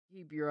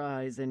Keep your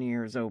eyes and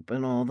ears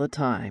open all the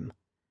time.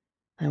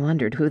 I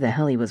wondered who the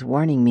hell he was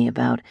warning me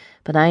about,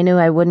 but I knew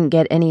I wouldn't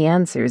get any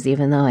answers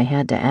even though I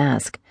had to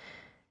ask.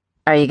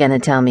 Are you gonna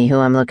tell me who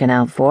I'm looking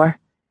out for?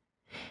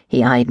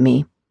 He eyed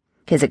me,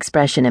 his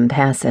expression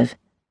impassive.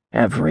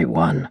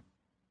 Everyone.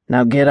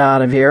 Now get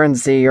out of here and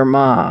see your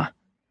ma.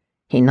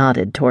 He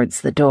nodded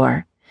towards the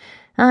door.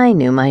 I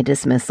knew my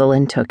dismissal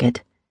and took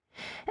it.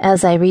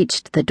 As I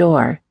reached the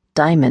door,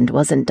 Diamond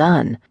wasn't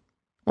done.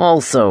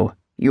 Also,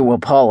 you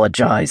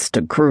apologized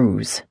to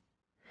Cruz.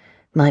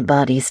 My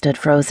body stood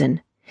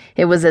frozen.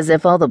 It was as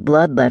if all the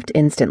blood left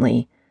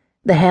instantly.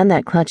 The hand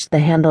that clutched the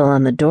handle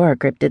on the door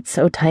gripped it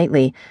so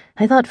tightly,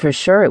 I thought for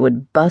sure it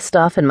would bust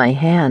off in my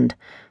hand.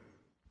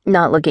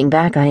 Not looking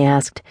back, I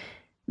asked,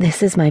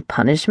 "This is my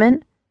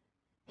punishment?"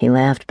 He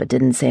laughed but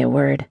didn't say a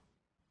word.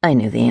 I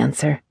knew the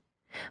answer.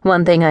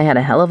 One thing I had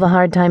a hell of a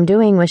hard time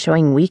doing was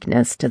showing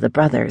weakness to the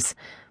brothers.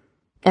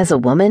 As a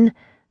woman,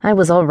 I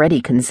was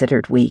already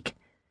considered weak.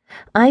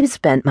 I've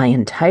spent my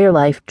entire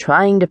life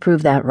trying to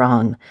prove that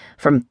wrong,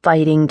 from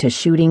fighting to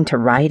shooting to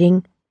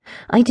riding.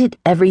 I did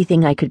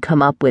everything I could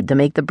come up with to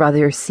make the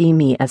brothers see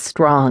me as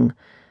strong.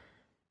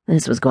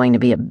 This was going to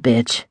be a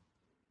bitch.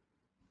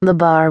 The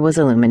bar was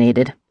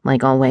illuminated,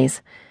 like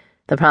always.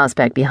 The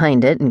prospect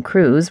behind it and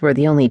Cruz were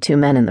the only two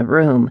men in the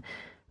room,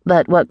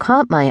 but what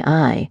caught my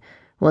eye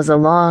was a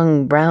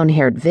long,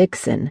 brown-haired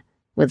vixen,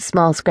 with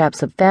small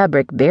scraps of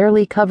fabric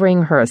barely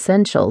covering her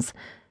essentials,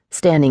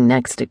 standing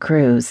next to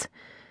Cruz.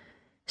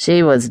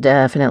 She was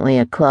definitely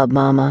a club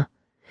mama.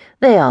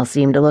 They all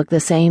seemed to look the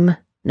same,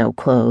 no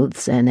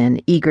clothes, and an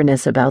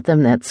eagerness about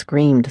them that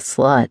screamed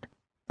slut.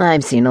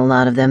 I've seen a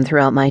lot of them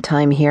throughout my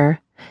time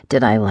here.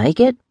 Did I like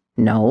it?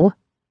 No.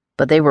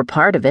 But they were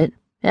part of it,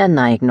 and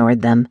I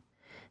ignored them.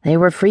 They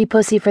were free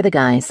pussy for the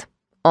guys.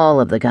 All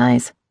of the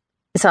guys.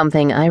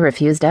 Something I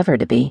refused ever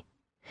to be.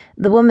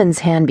 The woman's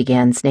hand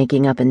began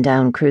snaking up and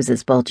down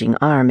Cruz's bulging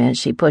arm as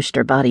she pushed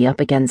her body up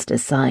against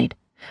his side,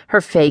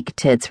 her fake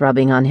tits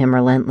rubbing on him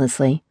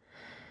relentlessly.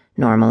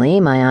 Normally,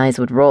 my eyes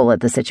would roll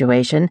at the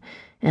situation,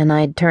 and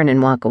I'd turn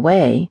and walk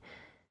away,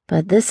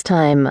 but this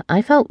time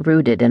I felt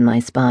rooted in my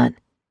spot.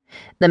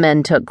 The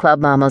men took club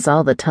mamas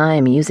all the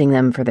time, using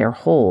them for their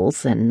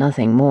holes and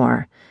nothing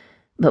more.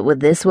 But with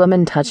this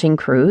woman touching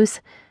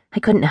Cruz, I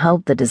couldn't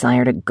help the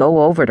desire to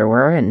go over to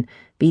her and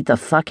beat the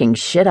fucking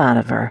shit out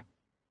of her.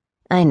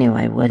 I knew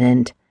I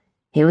wouldn't.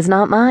 He was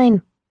not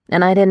mine,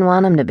 and I didn't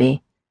want him to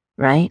be,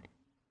 right?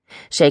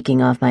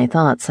 Shaking off my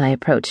thoughts, I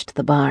approached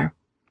the bar.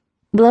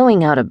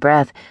 Blowing out of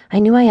breath, I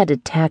knew I had to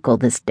tackle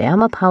this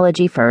damn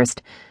apology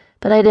first,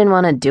 but I didn't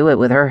want to do it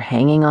with her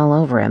hanging all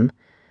over him.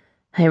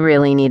 I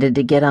really needed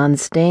to get on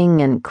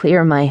Sting and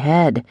clear my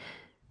head,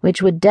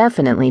 which would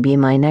definitely be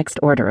my next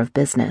order of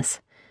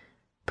business.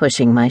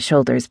 Pushing my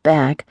shoulders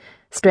back,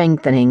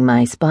 strengthening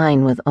my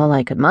spine with all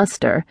I could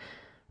muster,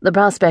 the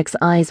prospect's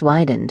eyes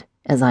widened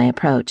as I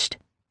approached.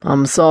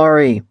 I'm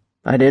sorry.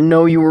 I didn't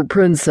know you were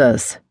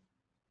Princess.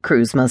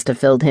 Cruz must have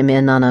filled him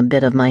in on a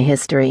bit of my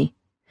history.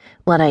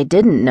 What I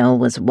didn't know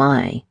was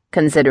why,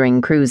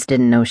 considering Cruz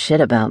didn't know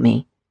shit about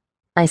me.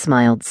 I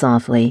smiled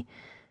softly.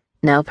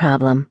 No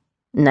problem.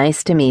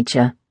 Nice to meet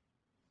ya.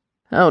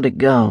 How'd it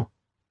go?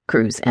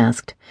 Cruz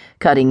asked,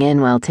 cutting in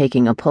while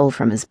taking a pull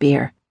from his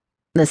beer.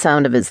 The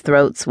sound of his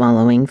throat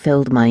swallowing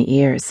filled my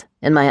ears,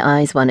 and my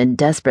eyes wanted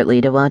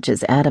desperately to watch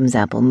his Adam's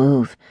apple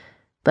move,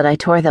 but I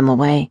tore them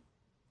away.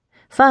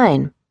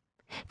 Fine.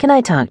 Can I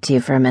talk to you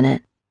for a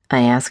minute?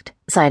 I asked,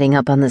 siding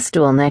up on the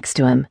stool next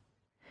to him.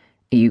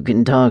 You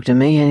can talk to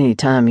me any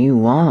time you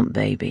want,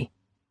 baby.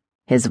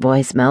 His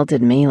voice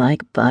melted me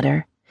like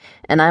butter,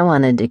 and I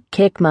wanted to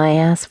kick my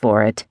ass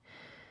for it.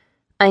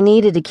 I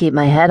needed to keep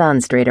my head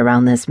on straight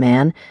around this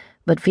man,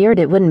 but feared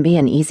it wouldn't be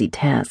an easy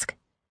task.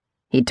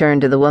 He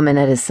turned to the woman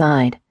at his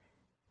side.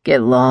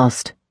 Get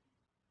lost.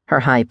 Her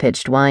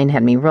high-pitched whine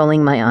had me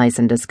rolling my eyes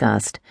in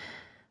disgust.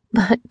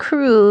 But,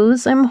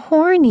 Cruz, I'm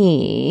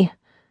horny.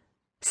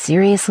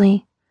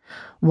 Seriously?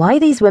 Why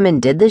these women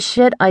did this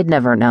shit, I'd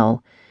never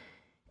know.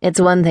 It's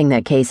one thing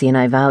that Casey and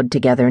I vowed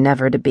together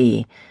never to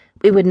be.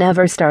 We would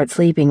never start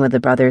sleeping with the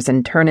brothers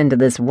and turn into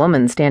this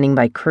woman standing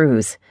by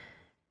Cruz.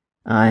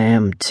 I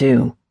am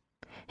too.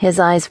 His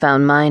eyes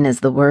found mine as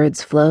the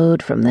words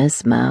flowed from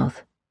this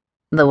mouth.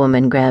 The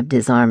woman grabbed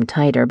his arm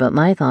tighter, but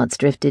my thoughts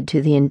drifted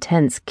to the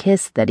intense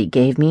kiss that he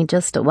gave me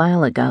just a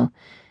while ago,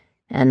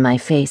 and my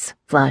face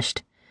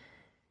flushed.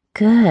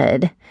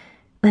 Good.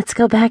 Let's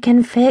go back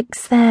and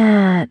fix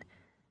that.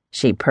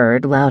 She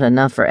purred loud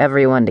enough for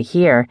everyone to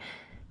hear,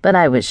 but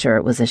I was sure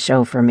it was a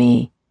show for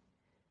me.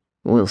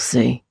 We'll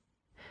see.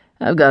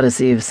 I've got to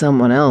see if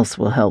someone else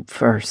will help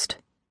first.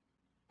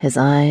 His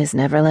eyes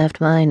never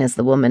left mine as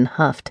the woman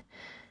huffed.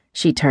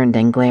 She turned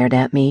and glared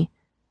at me.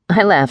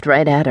 I laughed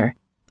right at her.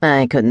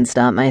 I couldn't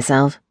stop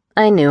myself.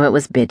 I knew it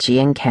was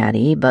bitchy and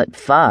catty, but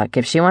fuck,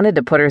 if she wanted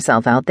to put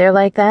herself out there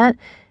like that,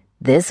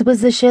 this was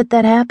the shit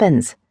that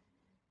happens.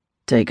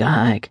 Take a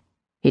hike,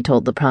 he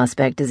told the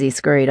prospect as he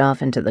scurried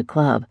off into the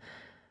club.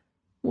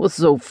 What's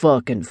so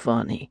fucking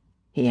funny?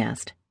 He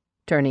asked,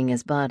 turning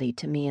his body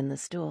to me in the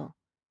stool.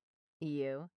 You?